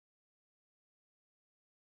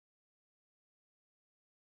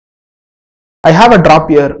I have a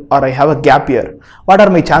drop year or I have a gap year. What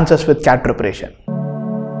are my chances with CAT preparation?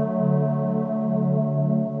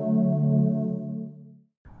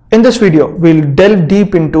 In this video, we'll delve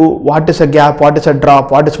deep into what is a gap, what is a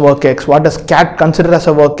drop, what is work X, what does CAT consider as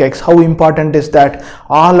a work X, how important is that,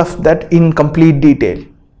 all of that in complete detail.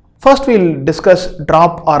 First, we'll discuss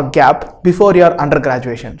drop or gap before your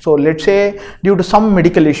undergraduation. So let's say due to some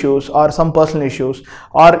medical issues or some personal issues,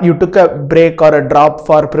 or you took a break or a drop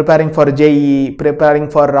for preparing for JEE,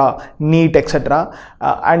 preparing for NEET, etc.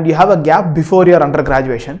 And you have a gap before your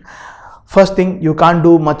undergraduation. First thing, you can't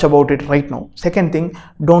do much about it right now. Second thing,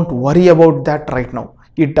 don't worry about that right now.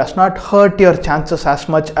 It does not hurt your chances as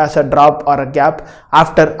much as a drop or a gap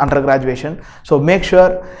after undergraduation. So make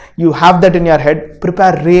sure you have that in your head.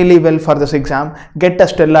 Prepare really well for this exam. Get a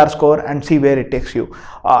stellar score and see where it takes you.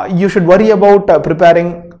 You should worry about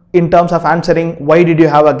preparing in terms of answering why did you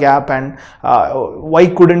have a gap and why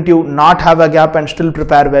couldn't you not have a gap and still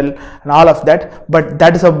prepare well and all of that. But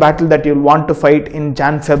that is a battle that you'll want to fight in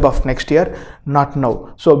Jan-Feb of next year, not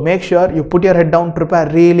now. So make sure you put your head down, prepare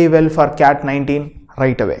really well for CAT 19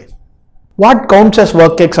 right away. What counts as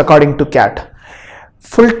work X according to CAT?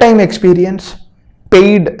 Full-time experience,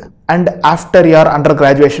 paid, and after your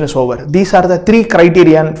undergraduation is over. These are the three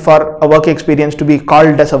criterion for a work experience to be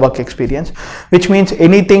called as a work experience, which means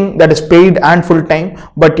anything that is paid and full-time,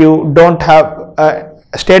 but you don't have a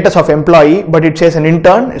status of employee, but it says an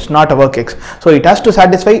intern, it's not a work X. So it has to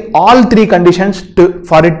satisfy all three conditions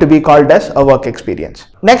for it to be called as a work experience.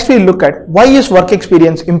 Next, we look at why is work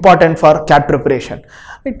experience important for CAT preparation.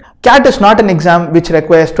 CAT is not an exam which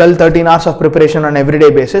requires 12-13 hours of preparation on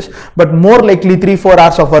everyday basis, but more likely 3-4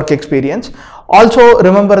 hours of work experience. Also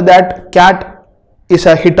remember that CAT is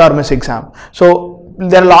a hit or miss exam. So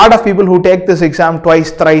there are a lot of people who take this exam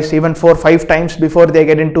twice, thrice, even 4-5 times before they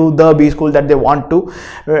get into the B school that they want to.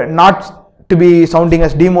 Not to be sounding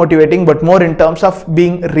as demotivating, but more in terms of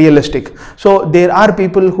being realistic. So there are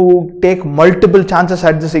people who take multiple chances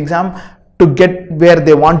at this exam to get where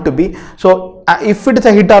they want to be. So if it is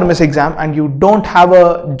a hit or miss exam and you don't have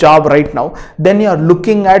a job right now, then you are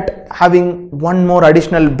looking at having one more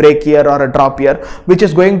additional break year or a drop year, which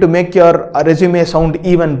is going to make your resume sound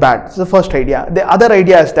even bad. That's the first idea. The other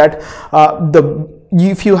idea is that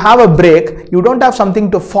if you have a break, you don't have something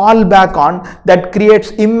to fall back on that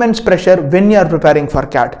creates immense pressure when you are preparing for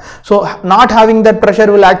CAT. So not having that pressure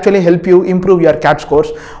will actually help you improve your CAT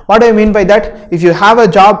scores. What do I mean by that? If you have a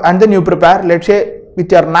job and then you prepare, let's say with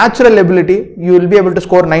your natural ability, you will be able to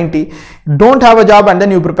score 90. Don't have a job and then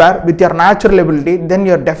you prepare with your natural ability, then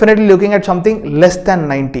you're definitely looking at something less than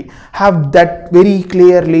 90. Have that very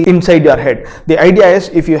clearly inside your head. The idea is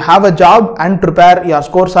if you have a job and prepare, your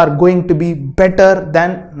scores are going to be better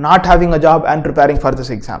than not having a job and preparing for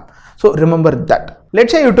this exam. So remember that.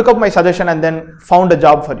 Let's say you took up my suggestion and then found a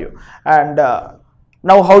job for you. And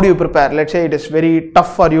now how do you prepare? Let's say it is very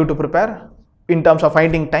tough for you to prepare. In terms of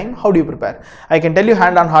finding time, how do you prepare? I can tell you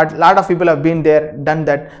hand on heart, a lot of people have been there, done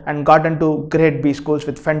that and gotten to great B schools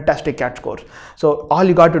with fantastic CAT scores. So all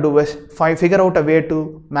you got to do is figure out a way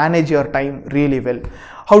to manage your time really well.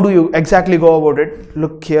 How do you exactly go about it?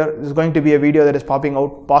 Look here, there's going to be a video that is popping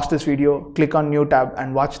out. Pause this video, click on new tab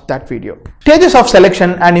and watch that video. Stages of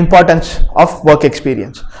selection and importance of work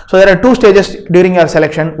experience. So there are two stages during your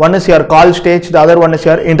selection. One is your call stage, the other one is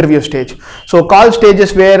your interview stage. So call stage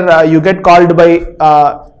is where you get called by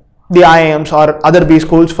the IIMs or other B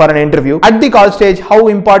schools for an interview. At the call stage, how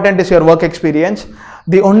important is your work experience?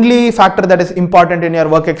 The only factor that is important in your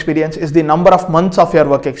work experience is the number of months of your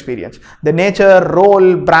work experience. The nature,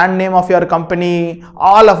 role, brand name of your company,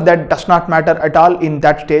 all of that does not matter at all in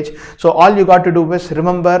that stage. So all you got to do is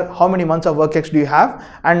remember how many months of work ex do you have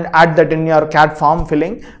and add that in your CAT form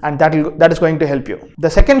filling, and that is going to help you. The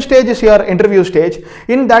second stage is your interview stage.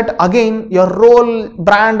 In that again your role,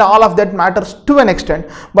 brand, all of that matters to an extent,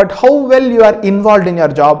 but how well you are involved in your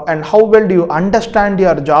job and how well do you understand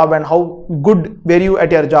your job and how good were you at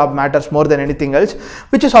your job matters more than anything else,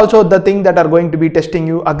 which is also the thing that are going to be testing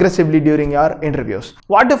you aggressively during your interviews.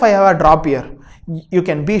 What if I have a drop year? You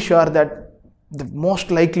can be sure that the most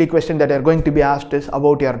likely question that you're going to be asked is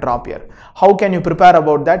about your drop year. How can you prepare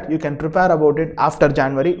about that? You can prepare about it after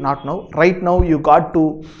January, not now. Right now you got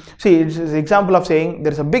to see, it's an example of saying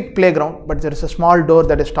there is a big playground, but there is a small door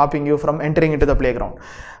that is stopping you from entering into the playground.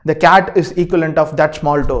 The CAT is equivalent of that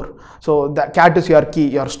small door. So the CAT is your key,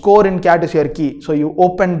 your score in CAT is your key. So you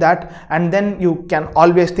open that and then you can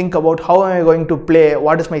always think about how am I going to play,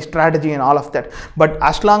 what is my strategy and all of that. But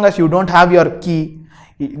as long as you don't have your key,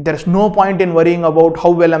 there is no point in worrying about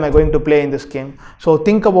how well am I going to play in this game. So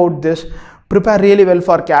think about this. Prepare really well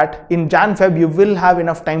for CAT. In Jan Feb, you will have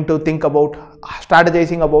enough time to think about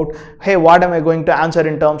strategizing about, hey, what am I going to answer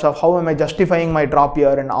in terms of how am I justifying my drop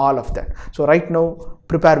year and all of that. So right now,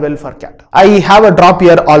 prepare well for CAT. I have a drop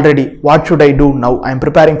year already. What should I do now? I'm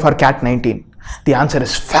preparing for CAT 19. The answer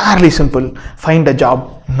is fairly simple. Find a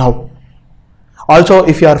job now. Also,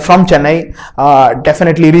 if you are from Chennai,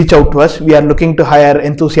 definitely reach out to us. We are looking to hire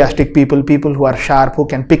enthusiastic people who are sharp, who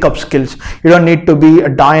can pick up skills. You don't need to be a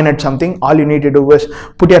doyen at something. All you need to do is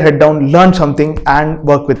put your head down, learn something and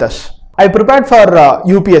work with us. I prepared for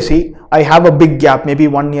UPSC. I have a big gap, maybe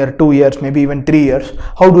 1 year, 2 years, maybe even 3 years.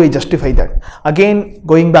 How do I justify that? Again,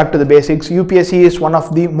 going back to the basics, UPSC is one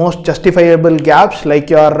of the most justifiable gaps, like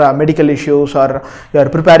your medical issues or you're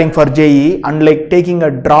preparing for JEE, unlike taking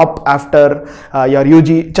a drop after your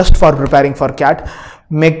UG just for preparing for CAT.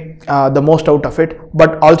 Make the most out of it.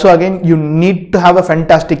 But also again, you need to have a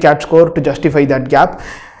fantastic CAT score to justify that gap.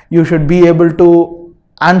 You should be able to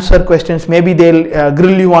answer questions. Maybe they'll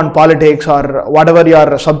grill you on politics or whatever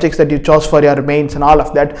your subjects that you chose for your mains and all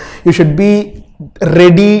of that. You should be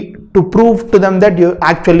ready to prove to them that you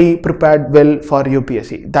actually prepared well for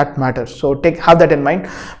UPSC. That matters. So have that in mind.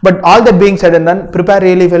 But all that being said and done, prepare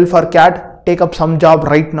really well for CAT. Take up some job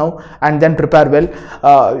right now and then prepare well.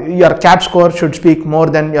 Your CAT score should speak more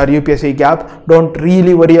than your UPSC gap. Don't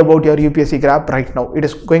really worry about your UPSC gap right now. It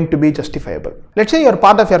is going to be justifiable. Let's say you're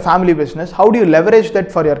part of your family business. How do you leverage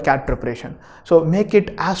that for your CAT preparation? So make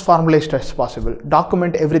it as formalized as possible.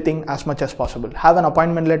 Document everything as much as possible. Have an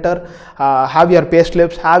appointment letter, have your pay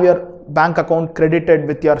slips, have your bank account credited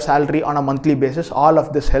with your salary on a monthly basis. All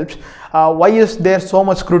of this helps. Why is there so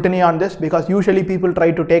much scrutiny on this? Because usually people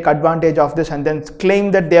try to take advantage of this and then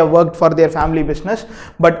claim that they have worked for their family business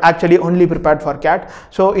but actually only prepared for CAT.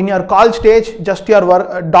 So in your call stage, just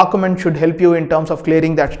your document should help you in terms of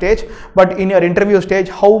clearing that stage. But in your interview stage,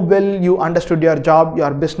 how well you understood your job,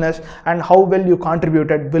 your business, and how well you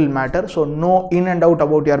contributed will matter. So know in and out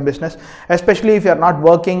about your business, especially if you're not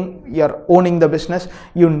working, you're owning the business.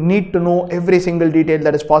 You need to know every single detail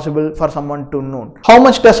that is possible for someone to know. How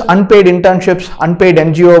much does unpaid internships, unpaid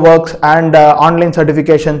NGO works and online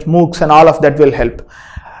certifications, MOOCs and all of that will help?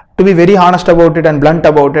 To be very honest about it and blunt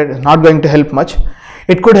about it, it's not going to help much.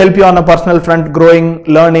 It could help you on a personal front, growing,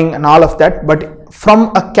 learning and all of that, but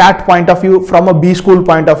from a CAT point of view, from a B school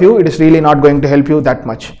point of view, it is really not going to help you that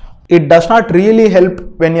much. It does not really help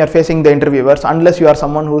when you're facing the interviewers unless you are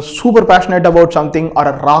someone who's super passionate about something or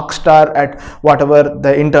a rock star at whatever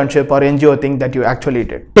the internship or NGO thing that you actually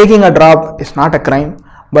did. Taking a drop is not a crime,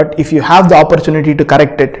 but if you have the opportunity to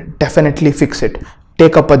correct it, definitely fix it.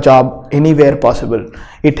 Take up a job anywhere possible.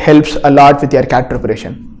 It helps a lot with your CAT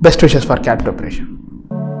preparation. Best wishes for CAT preparation.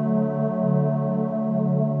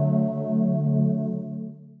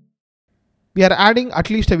 We are adding at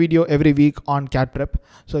least a video every week on CAT prep.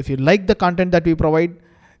 So if you like the content that we provide,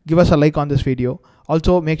 give us a like on this video.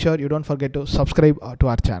 Also make sure you don't forget to subscribe to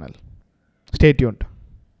our channel. Stay tuned.